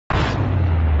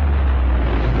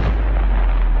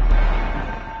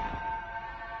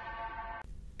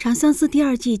长相思第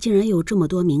二季竟然有这么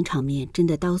多名场面，真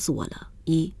的刀死我了。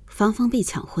一、防风被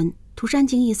抢婚，涂山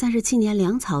璟以37年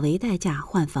粮草为代价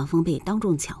换防风被当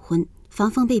众抢婚，防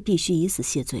风被必须以死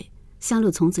谢罪，香柳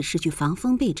从此失去防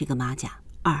风被这个马甲。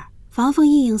二、防风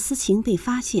异影私情被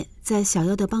发现，在小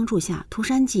妖的帮助下，涂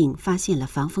山璟发现了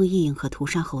防风异影和涂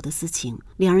山侯的私情，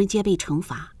两人皆被惩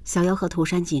罚，小妖和涂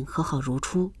山璟和好如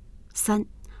初。三、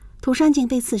涂山璟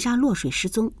被刺杀落水失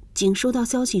踪，璟收到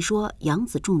消息说养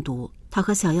子中毒，他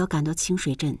和小妖赶到清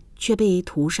水镇，却被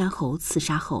涂山侯刺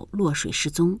杀后落水失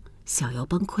踪，小妖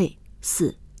崩溃。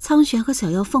四、苍玄和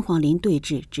小妖凤凰林对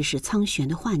峙，只是苍玄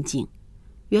的幻境。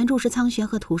原著是苍玄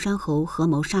和涂山侯合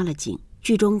谋杀了璟，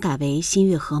剧中改为新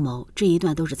月合谋，这一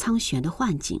段都是苍玄的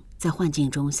幻境。在幻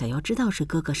境中，小妖知道是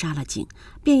哥哥杀了璟，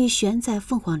便与玄在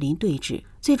凤凰林对峙，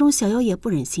最终小妖也不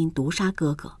忍心毒杀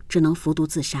哥哥，只能服毒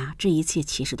自杀，这一切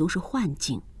其实都是幻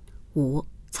境。五、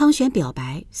苍玄表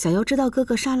白，小妖知道哥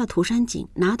哥杀了涂山璟，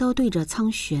拿刀对着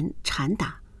苍玄缠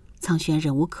打，苍玄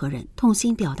忍无可忍，痛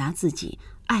心表达自己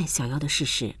爱小妖的事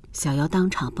实，小妖当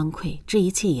场崩溃，这一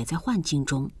切也在幻境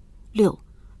中。六、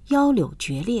妖柳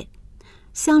决裂，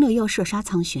香柳要射杀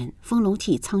苍玄，风龙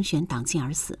替苍玄挡箭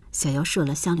而死，小妖射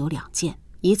了香柳2箭，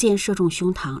一箭射中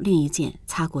胸膛，另一箭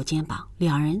擦过肩膀，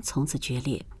两人从此决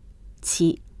裂。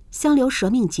七、香柳舍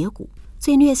命解骨，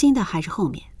最虐心的还是后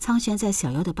面，苍玄在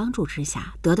小妖的帮助之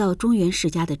下，得到中原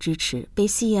世家的支持，被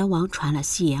西炎王传了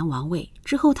西炎王位，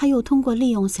之后他又通过利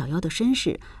用小妖的身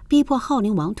世，逼迫浩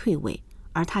灵王退位，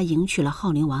而他迎娶了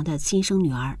浩灵王的亲生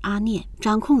女儿阿念，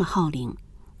掌控了浩灵。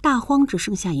大荒只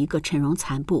剩下一个陈荣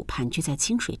残部盘踞在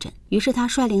清水镇，于是他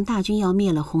率领大军要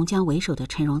灭了洪江为首的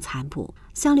陈荣残部。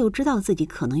香柳知道自己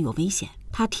可能有危险，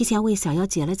他提前为小妖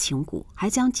解了情蛊，还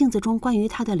将镜子中关于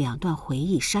他的2段回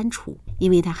忆删除，因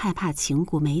为他害怕情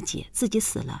蛊没解，自己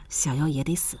死了，小妖也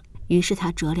得死。于是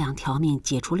他折2条命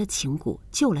解除了情蛊，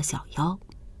救了小妖。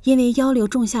因为妖柳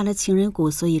种下了情人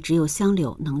蛊，所以只有香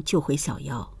柳能救回小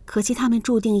妖。可惜他们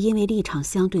注定因为立场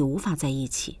相对无法在一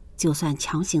起，就算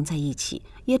强行在一起，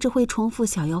也只会重复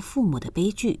小妖父母的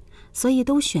悲剧，所以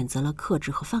都选择了克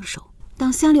制和放手。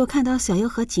当香柳看到小妖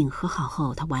和璟和好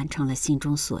后，他完成了心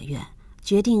中所愿，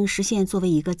决定实现作为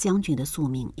一个将军的宿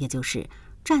命，也就是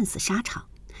战死沙场。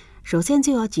首先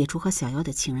就要解除和小妖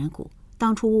的情人蛊。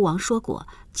当初巫王说过，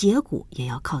解蛊也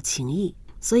要靠情义，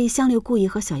所以香柳故意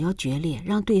和小妖决裂，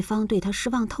让对方对他失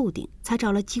望透顶，才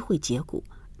找了机会解蛊。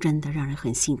真的让人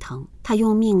很心疼，他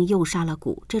用命诱杀了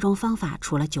蛊，这种方法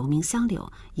除了救命香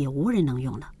柳，也无人能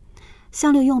用了。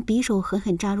香柳用匕首狠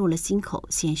狠扎入了心口，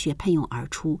鲜血喷涌而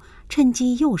出，趁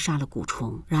机诱杀了蛊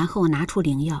虫，然后拿出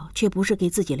灵药，却不是给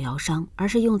自己疗伤，而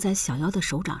是用在小妖的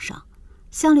手掌上。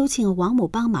香柳请王母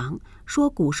帮忙，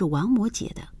说蛊是王母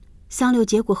解的。香柳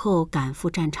解蛊后赶赴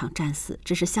战场战死，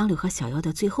这是香柳和小妖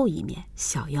的最后一面，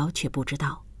小妖却不知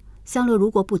道。香柳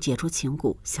如果不解除情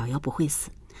蛊，小妖不会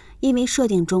死。因为设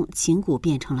定中情蛊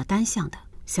变成了单向的，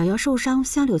小妖受伤，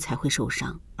香柳才会受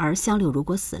伤，而香柳如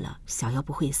果死了，小妖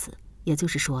不会死。也就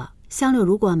是说，香柳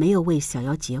如果没有为小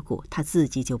妖解蛊，他自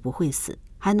己就不会死，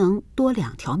还能多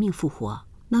2条命复活，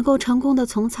能够成功的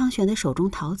从苍玄的手中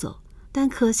逃走。但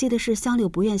可惜的是，香柳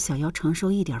不愿小妖承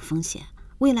受一点风险，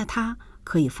为了他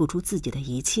可以付出自己的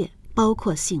一切，包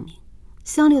括性命。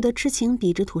香柳的痴情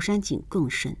比之涂山璟更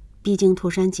深，毕竟涂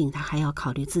山璟他还要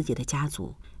考虑自己的家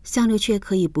族，香柳却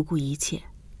可以不顾一切。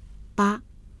8.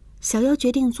 小妖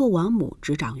决定做王母，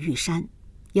执掌玉山。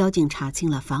妖精查清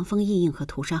了防风异应和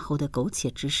涂山侯的苟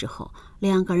且之事后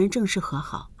，2个人正式和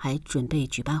好，还准备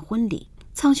举办婚礼。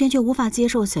苍玄却无法接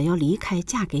受小妖离开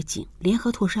嫁给璟，联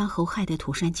合涂山侯害得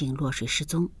涂山璟落水失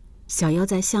踪。小妖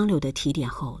在香柳的提点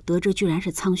后，得知居然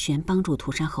是苍玄帮助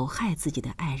涂山侯害自己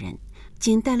的爱人。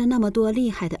璟带了那么多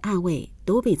厉害的暗卫，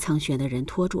都被苍玄的人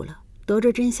拖住了。得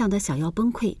知真相的小妖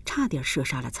崩溃，差点射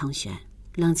杀了苍玄。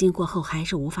冷静过后还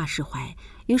是无法释怀，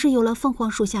于是有了凤凰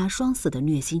树下双死的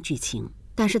虐心剧情。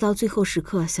但是到最后时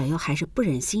刻，小妖还是不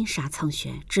忍心杀苍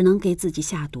玄，只能给自己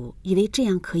下毒，以为这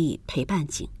样可以陪伴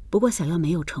璟。不过小妖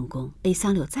没有成功，被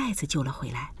香柳再次救了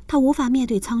回来。他无法面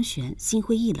对苍玄，心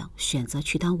灰意冷，选择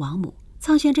去当王母。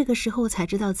苍玄这个时候才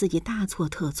知道自己大错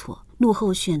特错，怒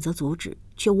后选择阻止，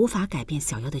却无法改变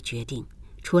小妖的决定。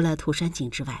除了涂山璟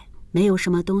之外，没有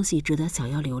什么东西值得小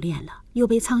妖留恋了，又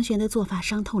被苍玄的做法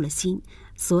伤透了心，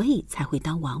所以才会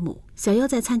当王母。小妖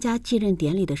在参加继任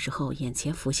典礼的时候，眼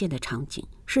前浮现的场景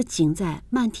是璟在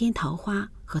漫天桃花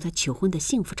和他求婚的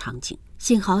幸福场景。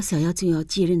幸好小妖就要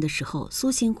继任的时候，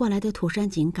苏醒过来的涂山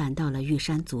璟赶到了玉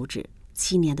山阻止。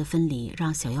7年的分离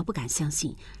让小妖不敢相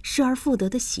信失而复得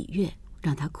的喜悦，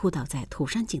让他哭倒在涂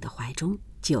山璟的怀中。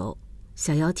9.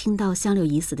 小妖听到香柳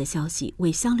已死的消息，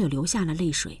为香柳流下了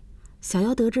泪水。小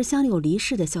瑶得知香柳离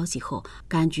世的消息后，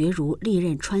感觉如利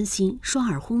刃穿心，双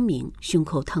耳轰鸣，胸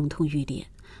口疼痛欲裂。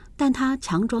但她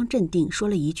强装镇定，说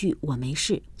了一句“我没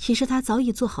事”。其实她早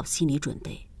已做好心理准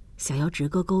备。小瑶直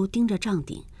勾勾盯着帐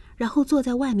顶，然后坐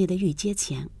在外面的御阶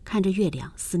前，看着月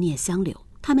亮，思念香柳。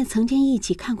他们曾经一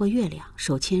起看过月亮，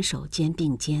手牵手，肩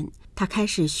并肩。她开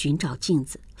始寻找镜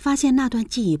子，发现那段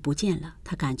记忆不见了。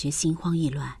她感觉心慌意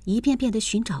乱，一遍遍的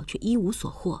寻找，却一无所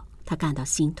获。她感到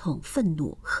心痛、愤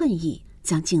怒、恨意，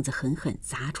将镜子狠狠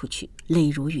砸出去，泪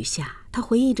如雨下。她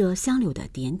回忆着香柳的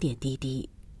点点滴滴。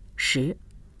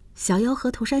小瑶和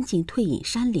涂山璟退隐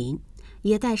山林，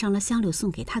也带上了香柳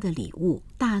送给她的礼物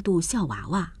——大肚笑娃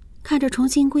娃。看着重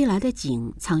新归来的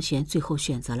景，苍玄最后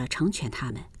选择了成全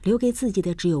他们，留给自己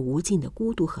的只有无尽的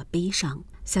孤独和悲伤。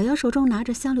小瑶手中拿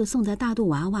着香柳送的大肚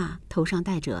娃娃，头上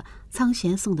戴着苍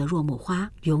玄送的若木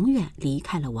花，永远离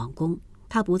开了王宫。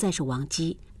她不再是王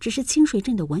姬，只是清水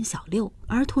镇的文小六，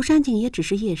而涂山璟也只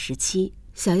是叶17。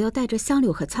小瑶带着香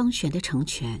柳和苍玄的成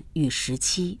全，与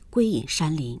17归隐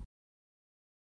山林。